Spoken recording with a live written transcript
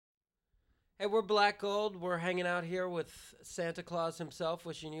Hey, we're Black Gold. We're hanging out here with Santa Claus himself,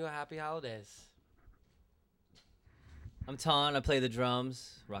 wishing you a happy holidays. I'm Ton. I play the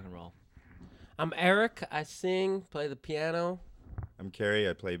drums, rock and roll. I'm Eric. I sing, play the piano. I'm Kerry.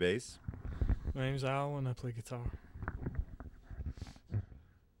 I play bass. My name's Al and I play guitar.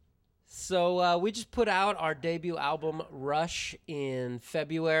 So we just put out our debut album, Rush, in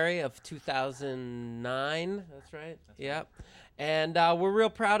February of 2009. That's right. Yep. And we're real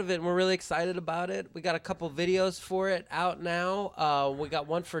proud of it, and we're really excited about it. We got a couple videos for it out now. We got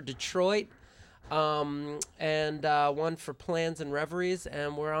one for Detroit, and one for Plans and Reveries,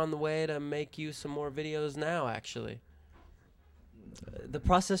 and we're on the way to make you some more videos now, actually. The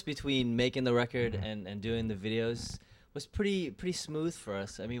process between making the record and doing the videos was pretty smooth for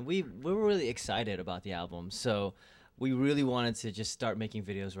us. I mean, we were really excited about the album, so we really wanted to just start making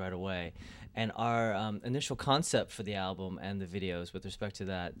videos right away. And our initial concept for the album and the videos, with respect to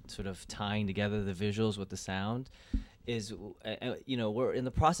that sort of tying together the visuals with the sound, is we're in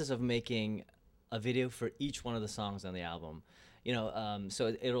the process of making a video for each one of the songs on the album.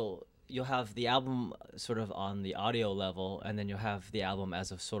 So you'll have the album sort of on the audio level, and then you'll have the album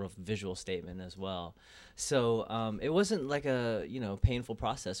as a sort of visual statement as well. So it wasn't like a painful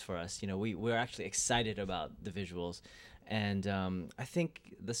process for us. We're actually excited about the visuals, and I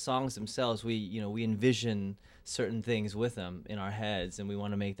think the songs themselves, we envision certain things with them in our heads, and we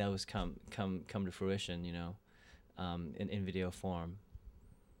want to make those come to fruition, in video form.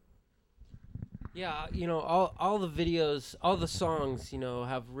 Yeah, all the videos, all the songs,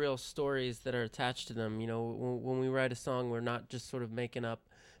 have real stories that are attached to them. When we write a song, we're not just sort of making up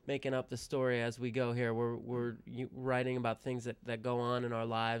the story as we go here. We're writing about things that go on in our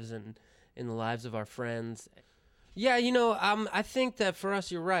lives and in the lives of our friends. Yeah, I think that for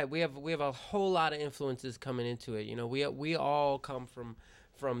us, you're right. We have a whole lot of influences coming into it. We all come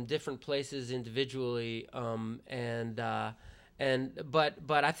from different places individually, but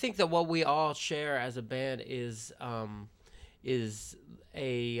I think that what we all share as a band is just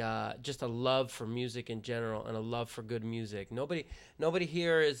a love for music in general and a love for good music. Nobody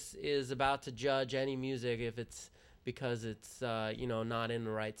here is about to judge any music if it's because it's not in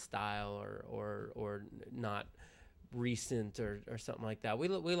the right style or not recent or something like that. We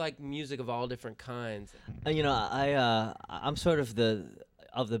like music of all different kinds. I'm sort of the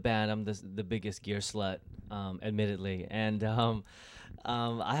band. I'm the biggest gear slut, admittedly, and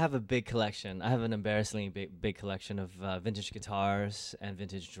I have a big collection. I have an embarrassingly big collection of vintage guitars and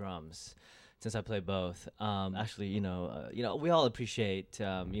vintage drums, since I play both. Actually, we all appreciate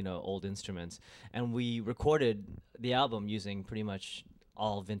old instruments, and we recorded the album using pretty much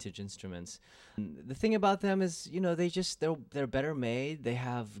all vintage instruments. The thing about them is, they're better made. They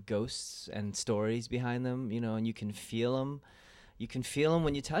have ghosts and stories behind them, and you can feel them. You can feel them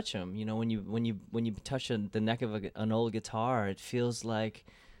when you touch them. When you touch the neck of an old guitar, it feels like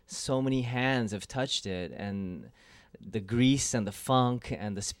so many hands have touched it, and the grease and the funk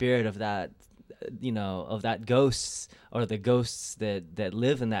and the spirit of that, of that ghosts or the ghosts that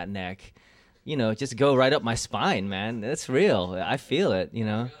live in that neck, just go right up my spine, man. It's real. I feel it.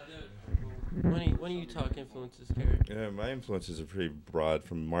 When do you talk influences, Kerry? Yeah, my influences are pretty broad,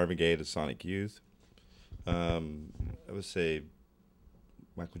 from Marvin Gaye to Sonic Youth. I would say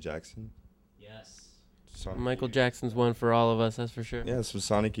Michael Jackson. Yes. Michael Jackson's one for all of us, that's for sure. Yeah, some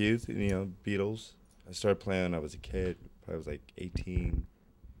Sonic Youth, Beatles. I started playing when I was a kid. Probably was like 18.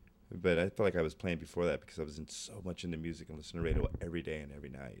 But I felt like I was playing before that because I was so much into music and listening to radio every day and every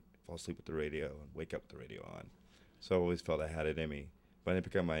night. Fall asleep with the radio and wake up with the radio on. So I always felt I had it in me. But I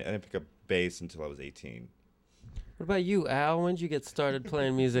didn't pick up bass until I was 18. What about you, Al? When did you get started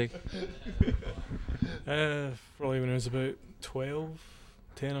playing music? Probably when I was about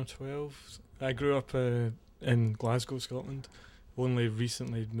 10 or 12. I grew up in Glasgow, Scotland. Only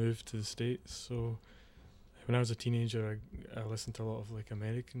recently moved to the States. So when I was a teenager, I listened to a lot of like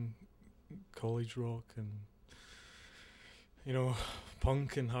American college rock and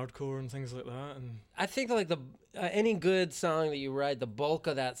punk and hardcore and things like that. And I think like any good song that you write, the bulk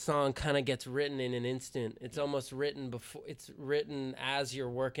of that song kind of gets written in an instant. It's almost written before. It's written as you're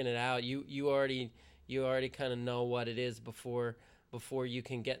working it out. You already kind of know what it is before you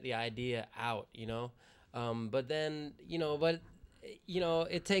can get the idea out. But then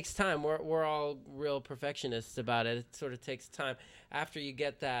it takes time. We're all real perfectionists about it. It sort of takes time after you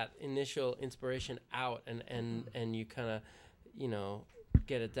get that initial inspiration out and you kind of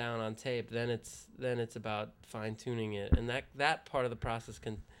get it down on tape. Then it's about fine tuning it, and that part of the process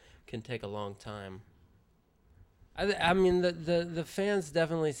can take a long time. I mean the fans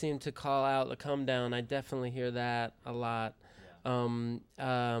definitely seem to call out the come down. I definitely hear that a lot.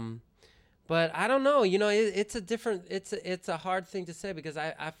 But I don't know. You know, it's a different. It's a hard thing to say because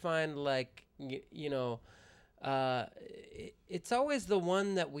I find like you know, it's always the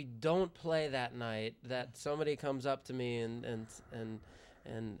one that we don't play that night that somebody comes up to me and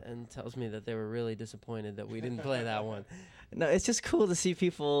tells me that they were really disappointed that we didn't play that one. No, it's just cool to see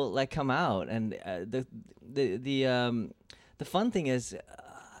people like come out, and the fun thing is,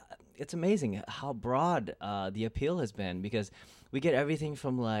 it's amazing how broad the appeal has been, because we get everything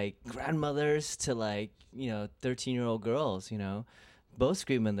from like grandmothers to like 13-year-old girls, both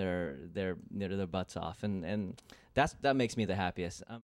screaming their butts off, and that makes me the happiest.